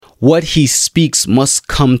what he speaks must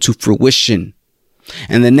come to fruition.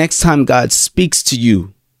 And the next time God speaks to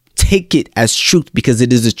you, take it as truth, because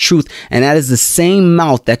it is the truth. And that is the same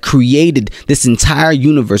mouth that created this entire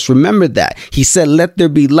universe. Remember that. He said, let there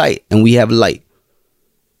be light, and we have light.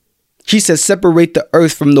 He said, separate the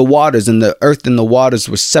earth from the waters, and the earth and the waters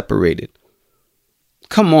were separated.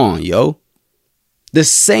 Come on, yo. The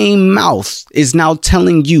same mouth is now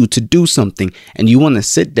telling you to do something, and you want to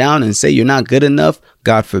sit down and say you're not good enough?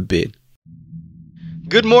 God forbid.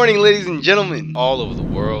 Good morning, ladies and gentlemen, all over the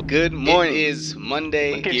world. Good morning. It is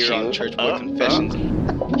Monday here on Church Boy Confessions.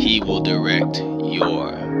 He will direct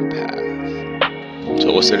your path.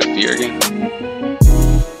 So what's there to fear again?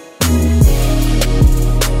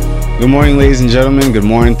 Good morning, ladies and gentlemen. Good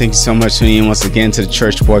morning. Thank you so much for tuning in once again to the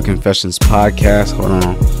Church Boy Confessions podcast. Hold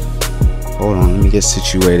on. Let me get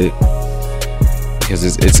situated,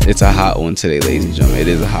 because it's a hot one today, ladies and gentlemen. It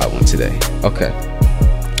is a hot one today. Okay.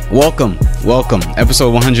 Welcome.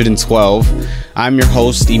 Episode 112. I'm your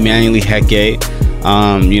host, Emmanuel Hecate.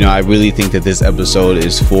 I really think that this episode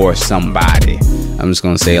is for somebody. I'm just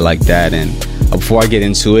going to say it like that. And before I get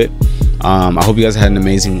into it, I hope you guys had an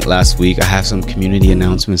amazing last week. I have some community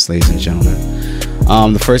announcements, ladies and gentlemen.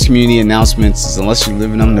 The first community announcements is, unless you're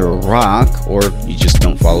living under a rock or you just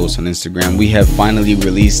don't follow us on Instagram, we have finally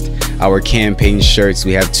released our campaign shirts.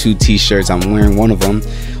 We have 2 t-shirts. I'm wearing one of them.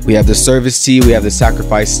 We have the service tee, we have the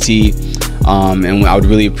sacrifice tee, and we would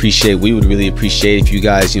really appreciate if you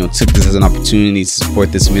guys, took this as an opportunity to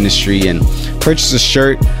support this ministry and purchase a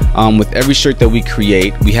shirt. With every shirt that we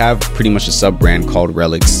create, we have pretty much a sub brand called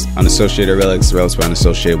Relics, Unassociated Relics by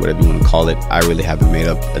Unassociated, whatever you want to call it. I really haven't made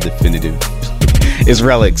up a definitive. It's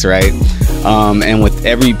Relics, right? And with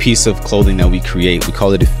every piece of clothing that we create, we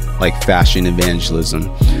call it like fashion evangelism.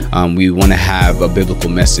 We want to have a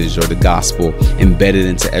biblical message or the gospel embedded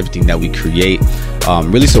into everything that we create,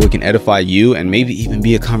 really so we can edify you and maybe even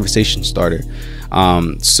be a conversation starter.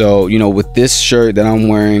 So with this shirt that I'm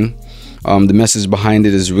wearing, the message behind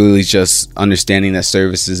it is really just understanding that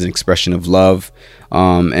service is an expression of love.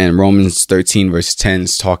 And Romans 13 verse 10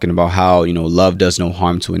 is talking about how, love does no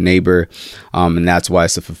harm to a neighbor. And that's why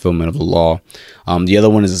it's the fulfillment of the law. The other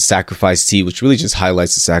one is a sacrifice tee, which really just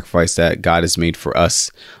highlights the sacrifice that God has made for us,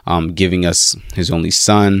 giving us his only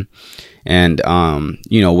son. And,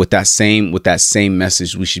 with that same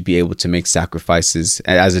message, we should be able to make sacrifices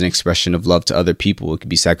as an expression of love to other people. It could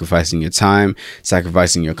be sacrificing your time,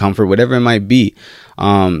 sacrificing your comfort, whatever it might be.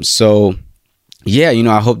 So yeah,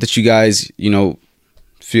 I hope that you guys,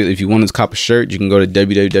 if you want to cop a shirt, you can go to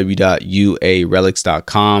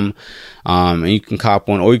www.uarelics.com, and you can cop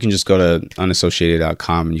one, or you can just go to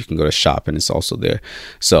unassociated.com and you can go to shop, and it's also there.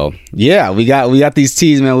 So yeah, we got these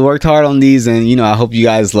tees, man. We worked hard on these, and I hope you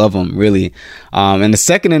guys love them, really. And the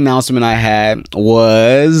second announcement I had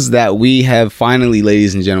was that we have finally,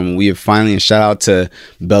 ladies and gentlemen, and shout out to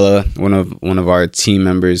Bella, one of our team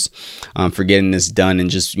members, for getting this done and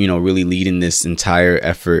just really leading this entire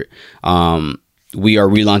effort. We are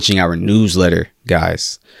relaunching our newsletter,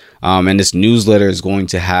 guys. And this newsletter is going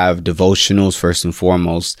to have devotionals first and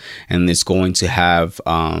foremost. And it's going to have,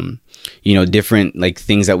 different like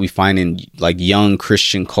things that we find in like young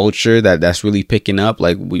Christian culture that's really picking up.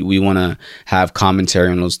 Like we want to have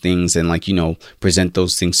commentary on those things and present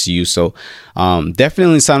those things to you. So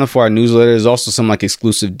definitely sign up for our newsletter. There's also some like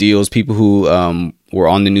exclusive deals. People who were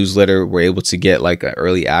on the newsletter were able to get like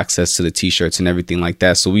early access to the t-shirts and everything like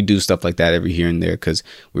that. So we do stuff like that every here and there because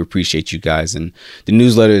we appreciate you guys. And the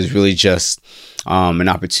newsletter is really just an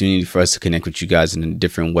opportunity for us to connect with you guys in a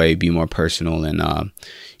different way, be more personal, and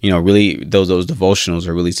really those devotionals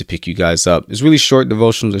are really to pick you guys up. It's really short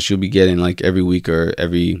devotionals that you'll be getting like every week or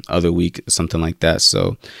every other week, something like that.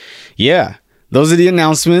 So yeah, those are the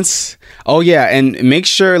announcements. Oh yeah, and make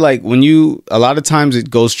sure like a lot of times it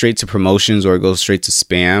goes straight to promotions or it goes straight to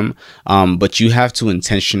spam, but you have to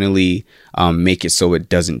intentionally make it so it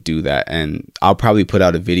doesn't do that. And I'll probably put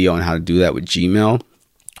out a video on how to do that with Gmail.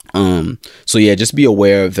 So yeah, just be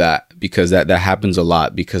aware of that, because that happens a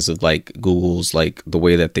lot because of like Google's like the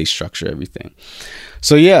way that they structure everything.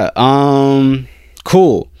 So yeah,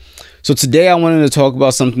 cool. So today I wanted to talk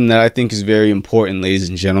about something that I think is very important, ladies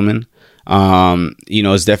and gentlemen.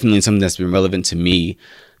 It's definitely something that's been relevant to me.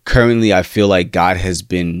 Currently, I feel like God has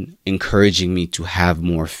been encouraging me to have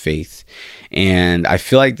more faith. And I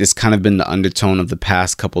feel like this kind of been the undertone of the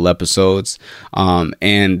past couple episodes.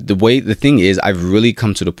 And the thing is, I've really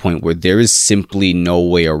come to the point where there is simply no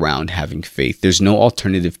way around having faith. There's no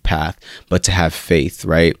alternative path but to have faith,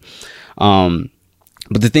 right?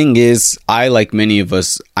 But the thing is, I, like many of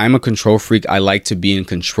us, I'm a control freak. I like to be in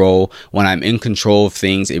control. When I'm in control of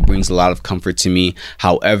things, it brings a lot of comfort to me.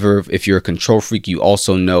 However, if you're a control freak, you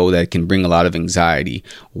also know that it can bring a lot of anxiety.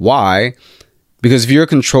 Why? Because if you're a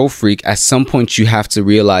control freak, at some point you have to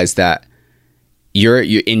realize that you're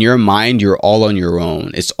in your mind, you're all on your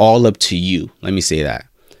own. It's all up to you. Let me say that.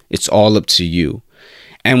 It's all up to you.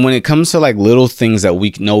 And when it comes to like little things that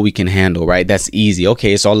we know we can handle, right? That's easy.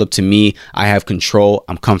 Okay, it's all up to me. I have control.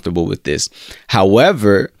 I'm comfortable with this.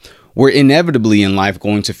 However, we're inevitably in life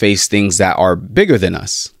going to face things that are bigger than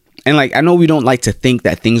us. And like, I know we don't like to think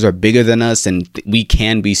that things are bigger than us and we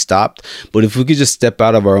can be stopped. But if we could just step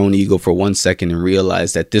out of our own ego for 1 second and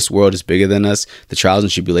realize that this world is bigger than us, the trials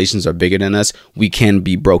and tribulations are bigger than us, we can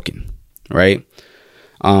be broken, right?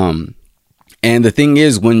 And the thing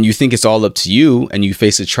is, when you think it's all up to you and you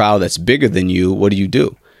face a trial that's bigger than you, what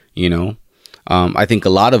do? You know, I think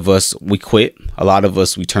a lot of us, we quit. A lot of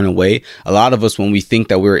us, we turn away. A lot of us, when we think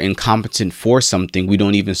that we're incompetent for something, we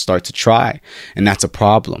don't even start to try. And that's a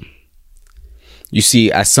problem. You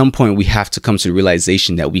see, at some point, we have to come to the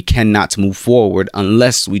realization that we cannot move forward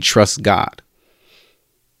unless we trust God.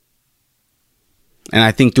 And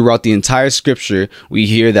I think throughout the entire scripture, we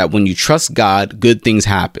hear that when you trust God, good things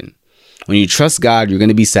happen. When you trust God, you're going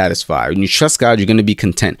to be satisfied. When you trust God, you're going to be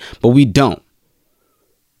content. But we don't.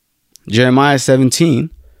 Jeremiah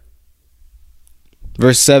 17,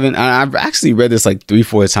 verse 7. I've actually read this like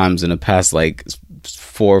 3-4 times in the past like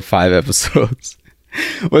 4 or 5 episodes.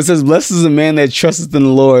 Where it says, blessed is the man that trusteth in the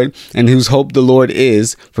Lord, and whose hope the Lord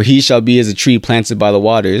is, for he shall be as a tree planted by the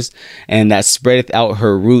waters, and that spreadeth out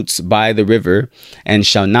her roots by the river, and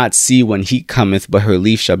shall not see when heat cometh, but her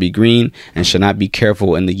leaf shall be green, and shall not be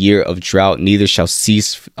careful in the year of drought, neither shall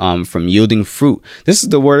cease from yielding fruit. This is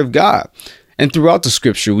the word of God. And throughout the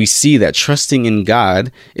scripture, we see that trusting in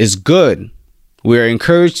God is good. We are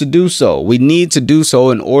encouraged to do so. We need to do so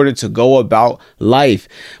in order to go about life.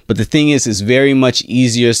 But the thing is, it's very much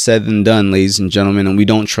easier said than done, ladies and gentlemen, and we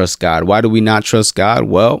don't trust God. Why do we not trust God?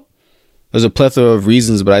 Well, there's a plethora of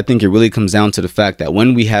reasons, but I think it really comes down to the fact that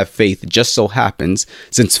when we have faith, it just so happens,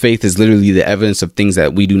 since faith is literally the evidence of things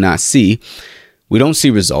that we do not see, we don't see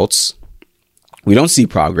results, we don't see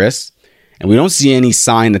progress, and we don't see any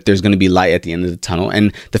sign that there's going to be light at the end of the tunnel.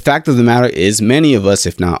 And the fact of the matter is, many of us,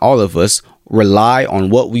 if not all of us, rely on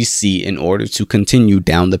what we see in order to continue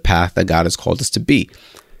down the path that God has called us to be,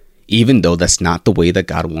 even though that's not the way that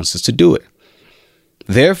God wants us to do it.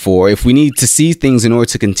 Therefore, if we need to see things in order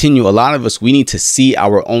to continue, a lot of us, we need to see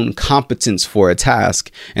our own competence for a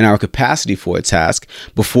task and our capacity for a task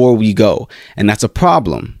before we go. And that's a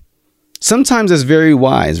problem. Sometimes that's very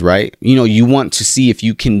wise, right? You know, you want to see if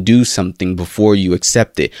you can do something before you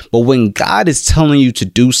accept it. But when God is telling you to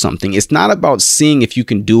do something, it's not about seeing if you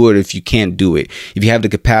can do it or if you can't do it. If you have the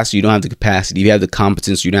capacity, you don't have the capacity. If you have the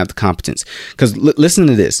competence, you don't have the competence. Because listen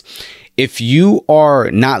to this. If you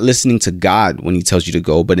are not listening to God when he tells you to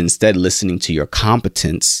go, but instead listening to your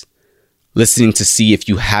competence, listening to see if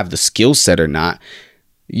you have the skill set or not,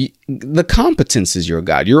 the competence is your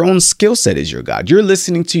God. Your own skill set is your God. You're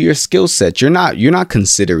listening to your skill set. You're not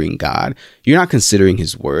considering God. You're not considering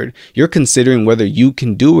his word. You're considering whether you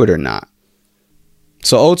can do it or not.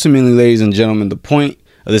 So ultimately, ladies and gentlemen, the point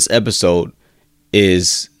of this episode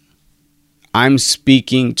is I'm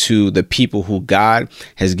speaking to the people who God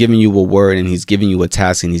has given you a word and he's giving you a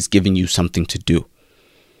task and he's giving you something to do.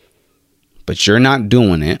 But you're not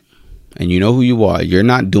doing it. And you know who you are. You're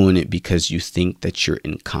not doing it because you think that you're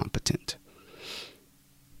incompetent.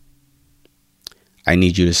 I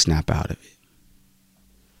need you to snap out of it.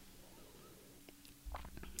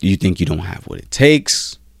 You think you don't have what it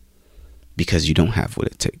takes because you don't have what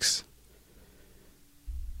it takes.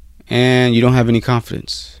 And you don't have any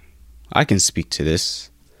confidence. I can speak to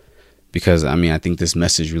this because, I think this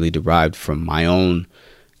message really derived from my own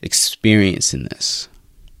experience in this.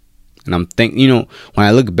 And when I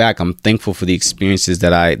look back, I'm thankful for the experiences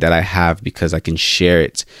that I have because I can share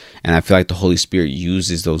it. And I feel like the Holy Spirit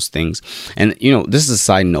uses those things. And, this is a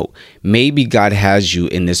side note. Maybe God has you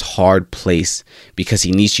in this hard place because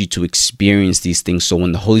he needs you to experience these things. So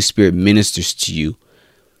when the Holy Spirit ministers to you,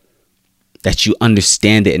 that you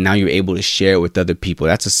understand it and now you're able to share it with other people.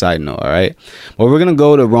 That's a side note. All right. Well, we're going to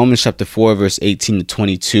go to Romans chapter 4, verse 18 to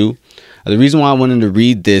 22. The reason why I wanted to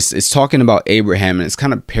read this is talking about Abraham, and it's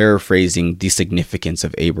kind of paraphrasing the significance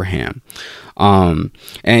of Abraham. And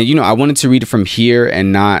I wanted to read it from here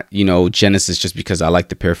and not, Genesis, just because I like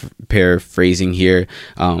the paraphrasing here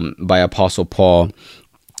by Apostle Paul.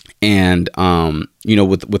 And,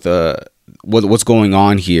 with what's going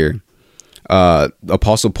on here.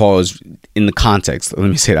 Apostle Paul is in the context. Let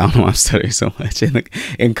me say that. I don't know why I'm stuttering so much.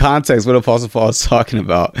 In context, what Apostle Paul is talking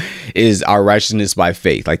about is our righteousness by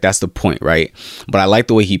faith. Like, that's the point, right? But I like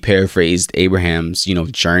the way he paraphrased Abraham's,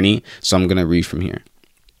 journey. So I'm going to read from here.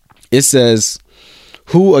 It says,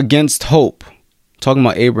 who against hope, talking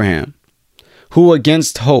about Abraham, who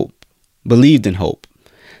against hope believed in hope,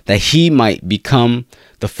 that he might become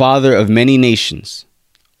the father of many nations,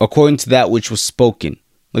 according to that which was spoken.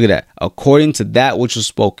 Look at that. According to that which was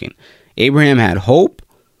spoken. Abraham had hope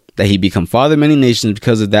that he become father of many nations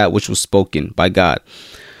because of that which was spoken by God.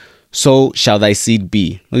 So shall thy seed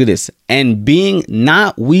be. Look at this. And being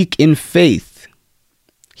not weak in faith,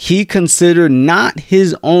 he considered not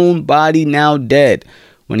his own body now dead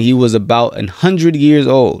when he was about 100 years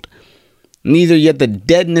old, neither yet the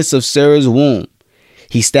deadness of Sarah's womb.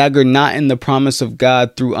 He staggered not in the promise of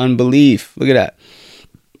God through unbelief. Look at that.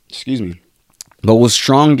 Excuse me. But was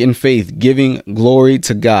strong in faith, giving glory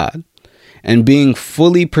to God, and being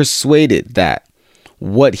fully persuaded that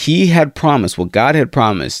what he had promised, what God had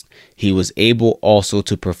promised, he was able also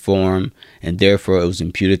to perform, and therefore it was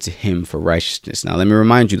imputed to him for righteousness. Now, let me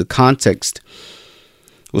remind you, the context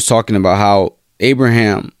was talking about how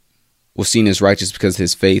Abraham was seen as righteous because of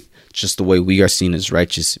his faith, just the way we are seen as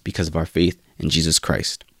righteous because of our faith in Jesus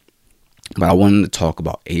Christ. But I wanted to talk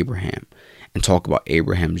about Abraham and talk about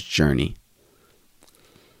Abraham's journey.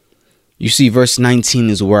 You see, verse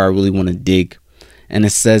 19 is where I really want to dig. And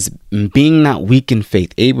it says, being not weak in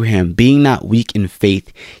faith, Abraham, being not weak in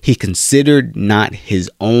faith, he considered not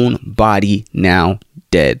his own body now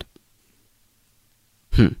dead.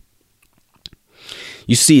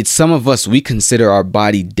 You see, it's some of us, we consider our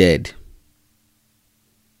body dead.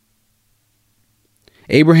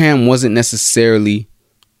 Abraham wasn't necessarily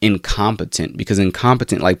incompetent, because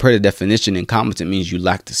incompetent, like per the definition, incompetent means you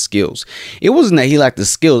lack the skills. It wasn't that he lacked the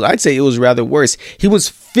skills. I'd say it was rather worse. He was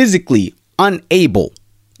physically unable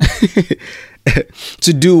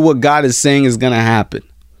to do what God is saying is going to happen.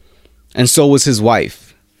 And so was his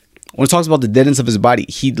wife. When it talks about the deadness of his body,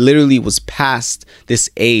 he literally was past this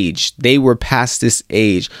age. They were past this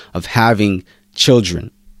age of having children,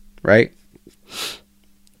 right?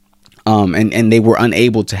 And they were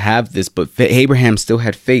unable to have this, but Abraham still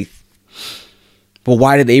had faith. But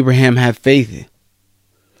why did Abraham have faith?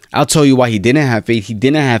 I'll tell you why he didn't have faith. He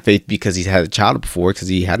didn't have faith because he's had a child before, because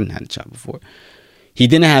he hadn't had a child before. He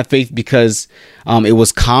didn't have faith because it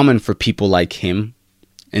was common for people like him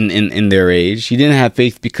in their age. He didn't have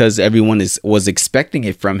faith because everyone was expecting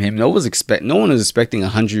it from him. No one was expecting a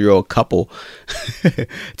 100-year-old couple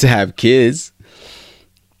to have kids.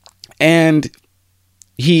 And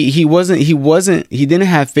he didn't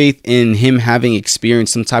have faith in him having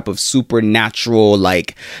experienced some type of supernatural,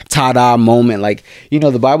 like, ta-da moment. Like,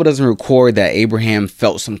 the Bible doesn't record that Abraham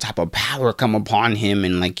felt some type of power come upon him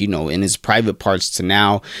and, like, in his private parts to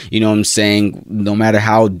now, what I'm saying, no matter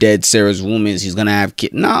how dead Sarah's womb is, he's gonna have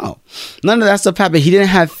kids. No, none of that stuff happened. He didn't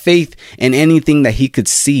have faith in anything that he could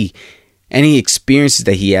see, any experiences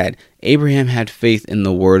that he had. Abraham had faith in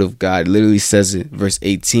the word of God. It literally says it, verse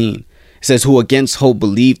 18. It says, who against hope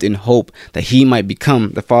believed in hope that he might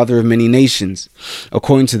become the father of many nations,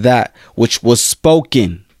 according to that which was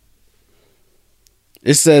spoken.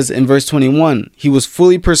 It says in verse 21, he was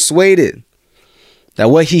fully persuaded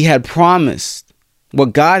that what he had promised,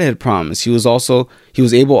 what God had promised, he was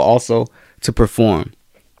able also to perform.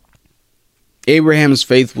 Abraham's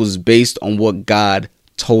faith was based on what God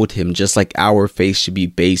told him, just like our faith should be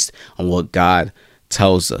based on what God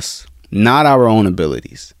tells us, not our own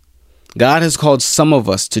abilities. God has called some of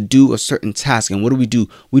us to do a certain task, and what do?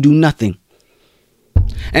 We do nothing.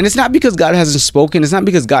 And it's not because God hasn't spoken. It's not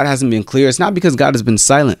because God hasn't been clear. It's not because God has been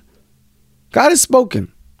silent. God has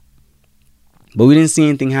spoken, but we didn't see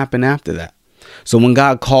anything happen after that. So when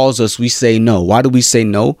God calls us, we say no. Why do we say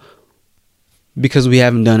no? Because we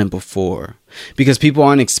haven't done it before. Because people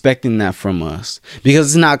aren't expecting that from us. Because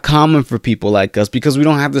it's not common for people like us. Because we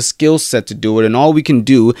don't have the skill set to do it. And all we can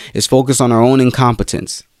do is focus on our own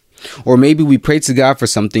incompetence. Or maybe we pray to God for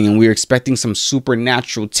something and we're expecting some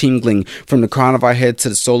supernatural tingling from the crown of our head to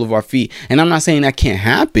the sole of our feet. And I'm not saying that can't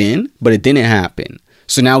happen, but it didn't happen.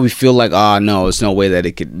 So now we feel like, no, it's no way that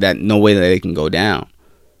it can go down.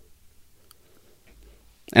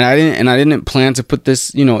 And I didn't plan to put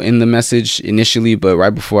this, in the message initially, but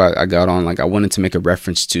right before I got on, I wanted to make a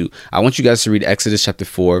reference to, I want you guys to read Exodus chapter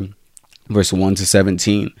 4. verse 1 to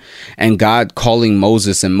 17, and God calling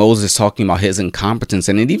Moses and Moses talking about his incompetence.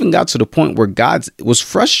 And it even got to the point where God was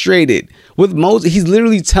frustrated with Moses. He's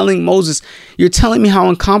literally telling Moses, you're telling me how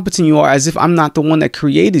incompetent you are, as if I'm not the one that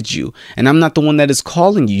created you and I'm not the one that is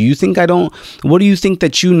calling you. You think I don't? What do you think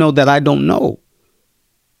that you know that I don't know?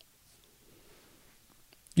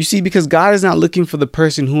 You see, because God is not looking for the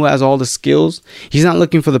person who has all the skills. He's not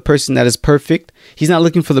looking for the person that is perfect. He's not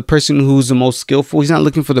looking for the person who's the most skillful. He's not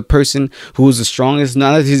looking for the person who is the strongest.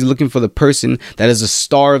 Not that he's looking for the person that is a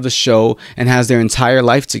star of the show and has their entire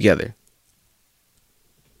life together.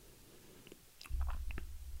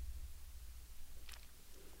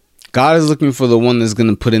 God is looking for the one that's going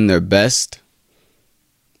to put in their best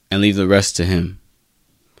and leave the rest to him.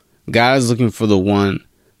 God is looking for the one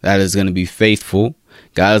that is going to be faithful.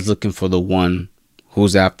 God is looking for the one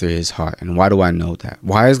who's after his heart. And why do I know that?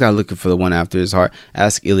 Why is God looking for the one after his heart?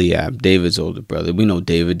 Ask Eliab, David's older brother. We know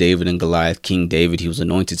David and Goliath, King David. He was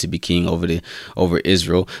anointed to be king over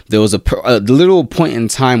Israel. There was a little point in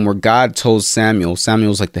time where God told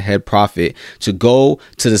Samuel's like the head prophet, to go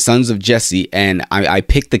to the sons of Jesse, and I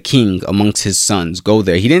picked the king amongst his sons. Go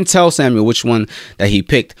there. He didn't tell Samuel which one that he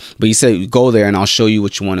picked, but he said, go there and I'll show you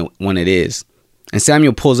which one it is. And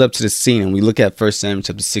Samuel pulls up to the scene, and we look at 1 Samuel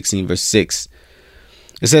chapter 16, verse 6.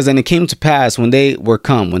 It says, and it came to pass when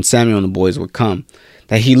Samuel and the boys were come,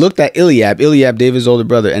 that he looked at Eliab, David's older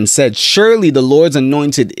brother, and said, surely the Lord's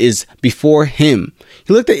anointed is before him.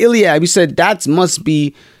 He looked at Eliab. He said, that must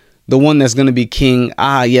be the one that's going to be king.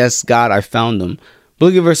 Ah, yes, God, I found him. But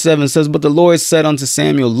look at verse 7. It says, but the Lord said unto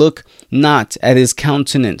Samuel, look not at his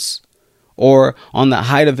countenance, or on the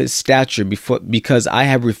height of his stature, because I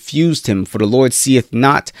have refused him. For the Lord seeth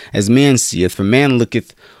not as man seeth, for man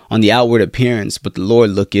looketh on the outward appearance, but the Lord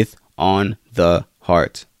looketh on the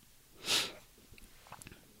heart.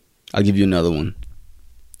 I'll give you another one.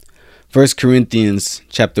 1 Corinthians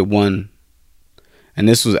chapter 1. And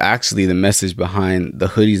this was actually the message behind the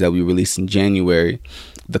hoodies that we released in January.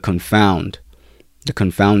 The confounding.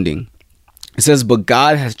 It says, but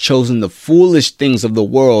God hath chosen the foolish things of the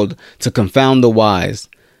world to confound the wise.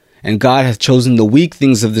 And God hath chosen the weak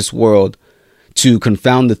things of this world to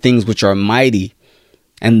confound the things which are mighty.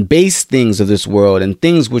 And base things of this world and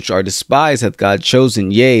things which are despised hath God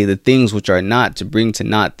chosen, yea, the things which are not, to bring to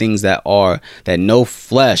naught things that are, that no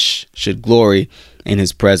flesh should glory in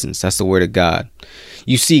his presence. That's the word of God.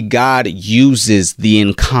 You see, God uses the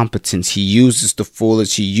incompetence. He uses the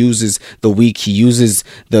foolish. He uses the weak. He uses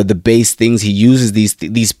the base things. He uses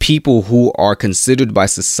these people who are considered by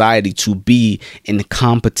society to be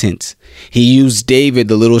incompetent. He used David,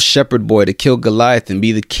 the little shepherd boy, to kill Goliath and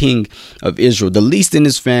be the king of Israel, the least in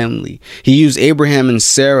his family. He used Abraham and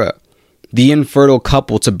Sarah, the infertile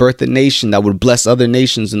couple, to birth a nation that would bless other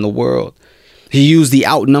nations in the world. He used the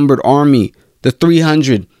outnumbered army, the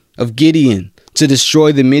 300 of Gideon, to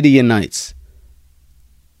destroy the Midianites.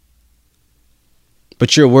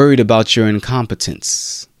 But you're worried about your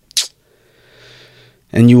incompetence.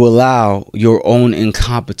 And you allow your own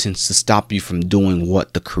incompetence to stop you from doing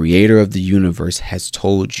what the creator of the universe has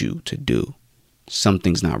told you to do.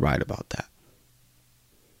 Something's not right about that.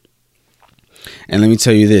 And let me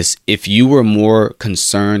tell you this. If you were more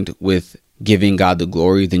concerned with giving God the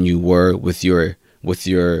glory than you were with your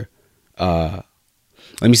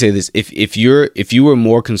let me say this. If you were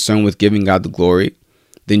more concerned with giving God the glory,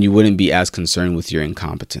 then you wouldn't be as concerned with your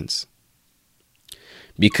incompetence.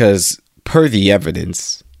 Because per the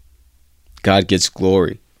evidence, God gets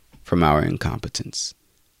glory from our incompetence.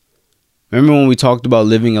 Remember when we talked about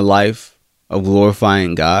living a life of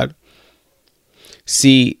glorifying God?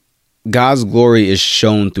 See, God's glory is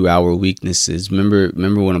shown through our weaknesses. Remember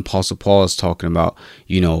when Apostle Paul is talking about,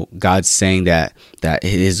 God saying that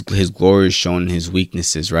his glory is shown in his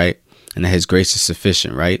weaknesses, right? And that his grace is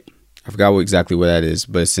sufficient, right? I forgot exactly where that is,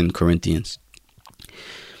 but it's in Corinthians.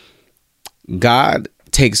 God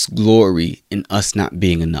takes glory in us not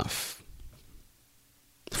being enough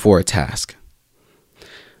for a task.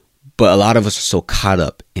 But a lot of us are so caught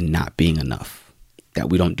up in not being enough that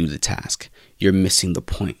we don't do the task. You're missing the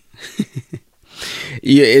point.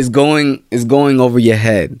 It's going over your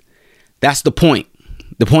head. That's the point.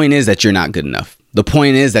 The point is that you're not good enough. The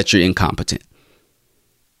point is that you're incompetent.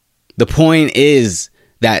 The point is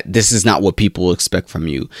that this is not what people expect from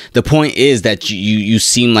you. The point is that you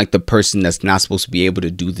seem like the person that's not supposed to be able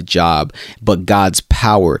to do the job, but God's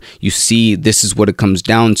power. You see, this is what it comes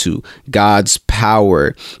down to. God's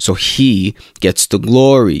power. So he gets the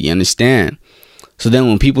glory. You understand? So then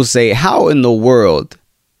when people say, how in the world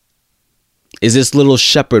is this little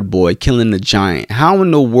shepherd boy killing the giant? How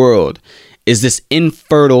in the world is this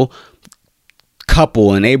infertile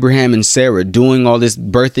couple and Abraham and Sarah doing all this,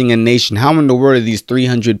 birthing a nation. How in the world are these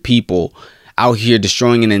 300 people out here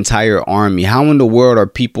destroying an entire army? How in the world are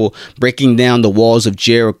people breaking down the walls of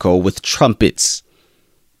Jericho with trumpets?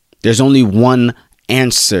 There's only one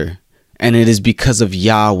answer, and it is because of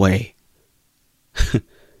Yahweh.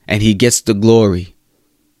 And he gets the glory.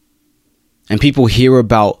 And people hear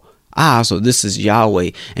about, so this is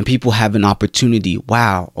Yahweh, and people have an opportunity.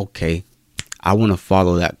 Wow, okay, I want to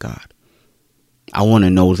follow that God. I want to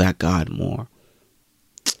know that God more.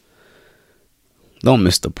 Don't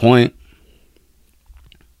miss the point.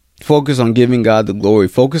 Focus on giving God the glory.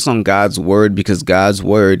 Focus on God's word, because God's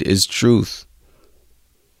word is truth.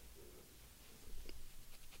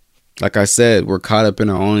 Like I said, we're caught up in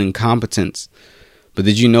our own incompetence. But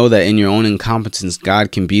did you know that in your own incompetence,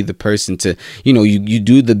 God can be the person to, you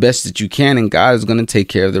do the best that you can, and God is going to take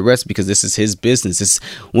care of the rest, because this is his business.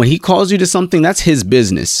 When he calls you to something, that's his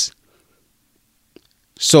business.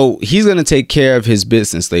 So he's going to take care of his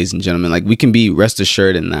business, ladies and gentlemen. Like, we can be rest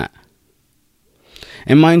assured in that.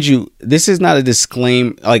 And mind you, this is not a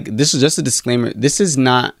disclaimer. Like, this is just a disclaimer. This is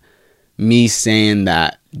not me saying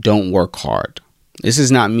that don't work hard. This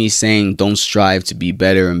is not me saying don't strive to be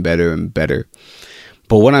better and better and better.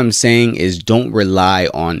 But what I'm saying is don't rely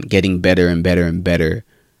on getting better and better and better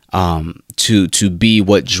to be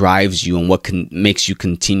what drives you and what makes you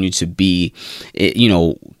continue to be,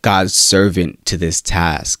 God's servant to this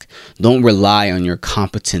task. Don't rely on your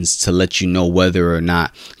competence to let you know whether or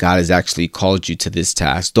not God has actually called you to this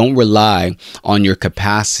task. Don't rely on your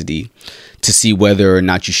capacity to see whether or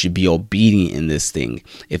not you should be obedient in this thing.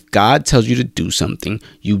 If God tells you to do something,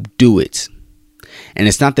 you do it. And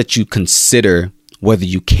it's not that you consider whether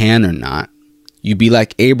you can or not. You be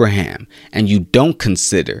like Abraham and you don't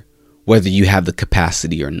consider whether you have the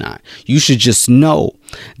capacity or not. You should just know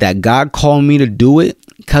that God called me to do it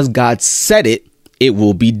because God said it, it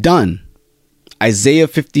will be done. Isaiah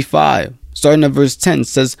 55, starting at verse 10,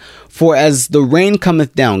 says, "For as the rain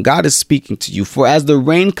cometh down," God is speaking to you, "for as the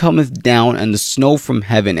rain cometh down and the snow from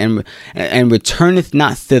heaven and returneth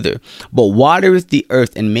not thither, but watereth the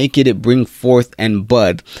earth and maketh it bring forth and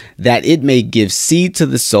bud, that it may give seed to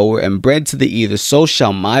the sower and bread to the eater, so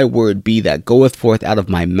shall my word be that goeth forth out of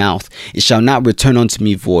my mouth. It shall not return unto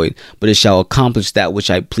me void, but it shall accomplish that which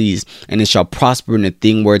I please, and it shall prosper in the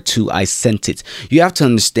thing whereto I sent it." You have to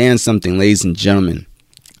understand something, ladies and gentlemen.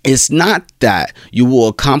 It's not that you will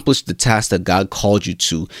accomplish the task that God called you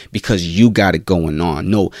to because you got it going on.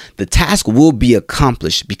 No, the task will be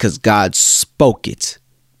accomplished because God spoke it.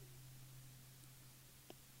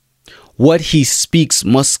 What he speaks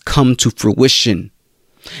must come to fruition.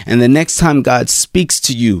 And the next time God speaks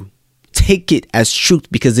to you, take it as truth,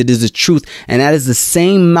 because it is the truth. And that is the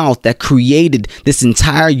same mouth that created this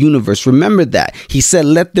entire universe. Remember that. He said,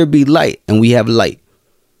 "Let there be light," and we have light.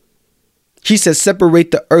 He said, "Separate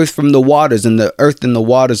the earth from the waters," and the earth and the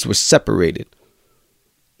waters were separated.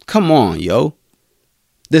 Come on, yo.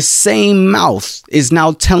 The same mouth is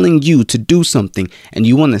now telling you to do something, and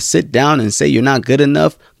you want to sit down and say you're not good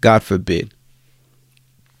enough? God forbid.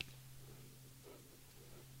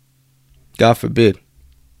 God forbid.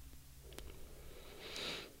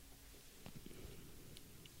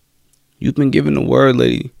 You've been given a word,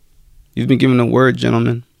 lady. You've been given a word,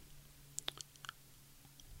 gentlemen.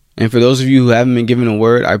 And for those of you who haven't been given a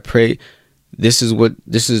word, I pray this is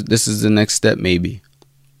the next step. Maybe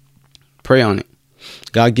pray on it.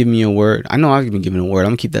 God, give me a word. I know I've been given a word. I'm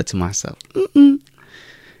gonna keep that to myself.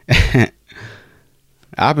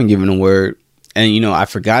 I've been given a word, and I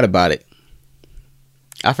forgot about it.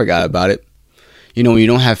 When you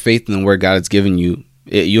don't have faith in the word God has given you,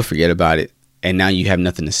 you'll forget about it, and now you have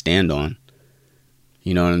nothing to stand on.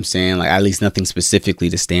 You know what I'm saying? Like, at least nothing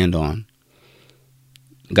specifically to stand on.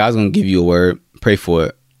 God's going to give you a word. Pray for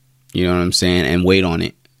it. You know what I'm saying? And wait on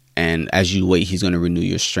it. And as you wait, he's going to renew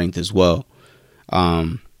your strength as well.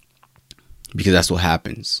 Because that's what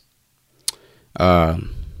happens. Yeah.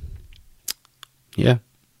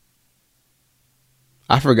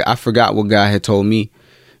 I forgot what God had told me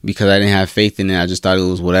because I didn't have faith in it. I just thought it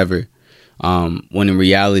was whatever. When in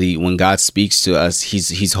reality, when God speaks to us,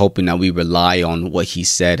 he's hoping that we rely on what he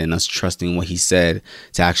said and us trusting what he said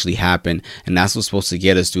to actually happen. And that's what's supposed to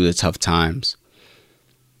get us through the tough times.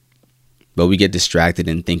 But we get distracted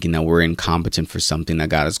in thinking that we're incompetent for something that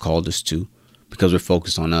God has called us to because we're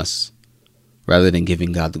focused on us rather than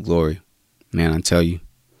giving God the glory. Man, I tell you,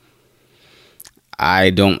 I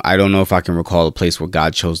don't know if I can recall a place where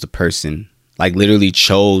God chose the person, like literally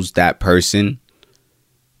chose that person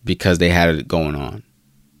because they had it going on.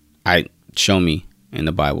 Show me in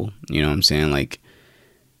the Bible. You know what I'm saying? Like,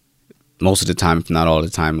 most of the time, if not all the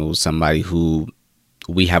time, it was somebody who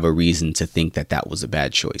we have a reason to think that that was a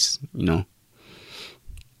bad choice, you know?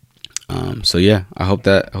 So yeah, I hope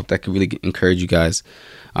that can really encourage you guys.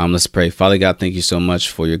 Let's pray. Father God, thank you so much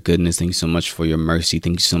for your goodness. Thank you so much for your mercy.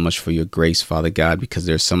 Thank you so much for your grace, Father God, because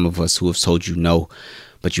there's some of us who have told you no,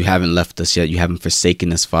 but you haven't left us yet. You haven't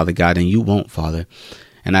forsaken us, Father God, and you won't, Father.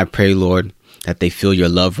 And I pray, Lord, that they feel your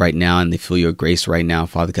love right now and they feel your grace right now,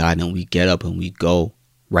 Father God, and we get up and we go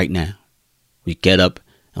right now. We get up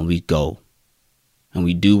and we go. And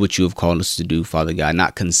we do what you have called us to do, Father God,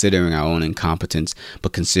 not considering our own incompetence,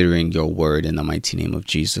 but considering your word in the mighty name of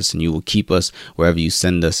Jesus. And you will keep us wherever you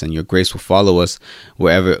send us, and your grace will follow us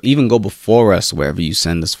wherever, even go before us wherever you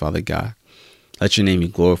send us, Father God. Let your name be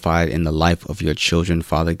glorified in the life of your children,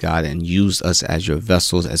 Father God, and use us as your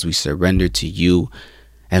vessels as we surrender to you,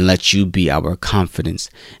 and let you be our confidence.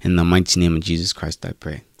 In the mighty name of Jesus Christ, I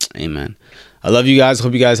pray. Amen. I love you guys.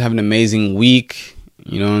 Hope you guys have an amazing week.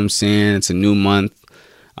 You know what I'm saying? It's a new month.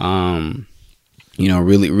 Really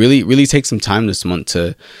take some time this month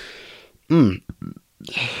to,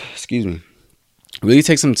 really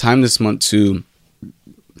take some time this month to,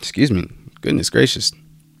 goodness gracious,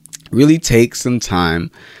 really take some time,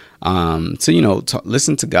 to,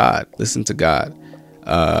 listen to God, that's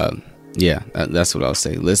what I'll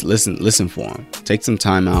say. Listen for him. Take some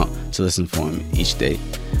time out to listen for him each day.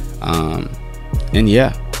 And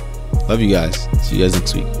yeah, love you guys. See you guys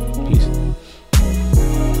next week. Peace.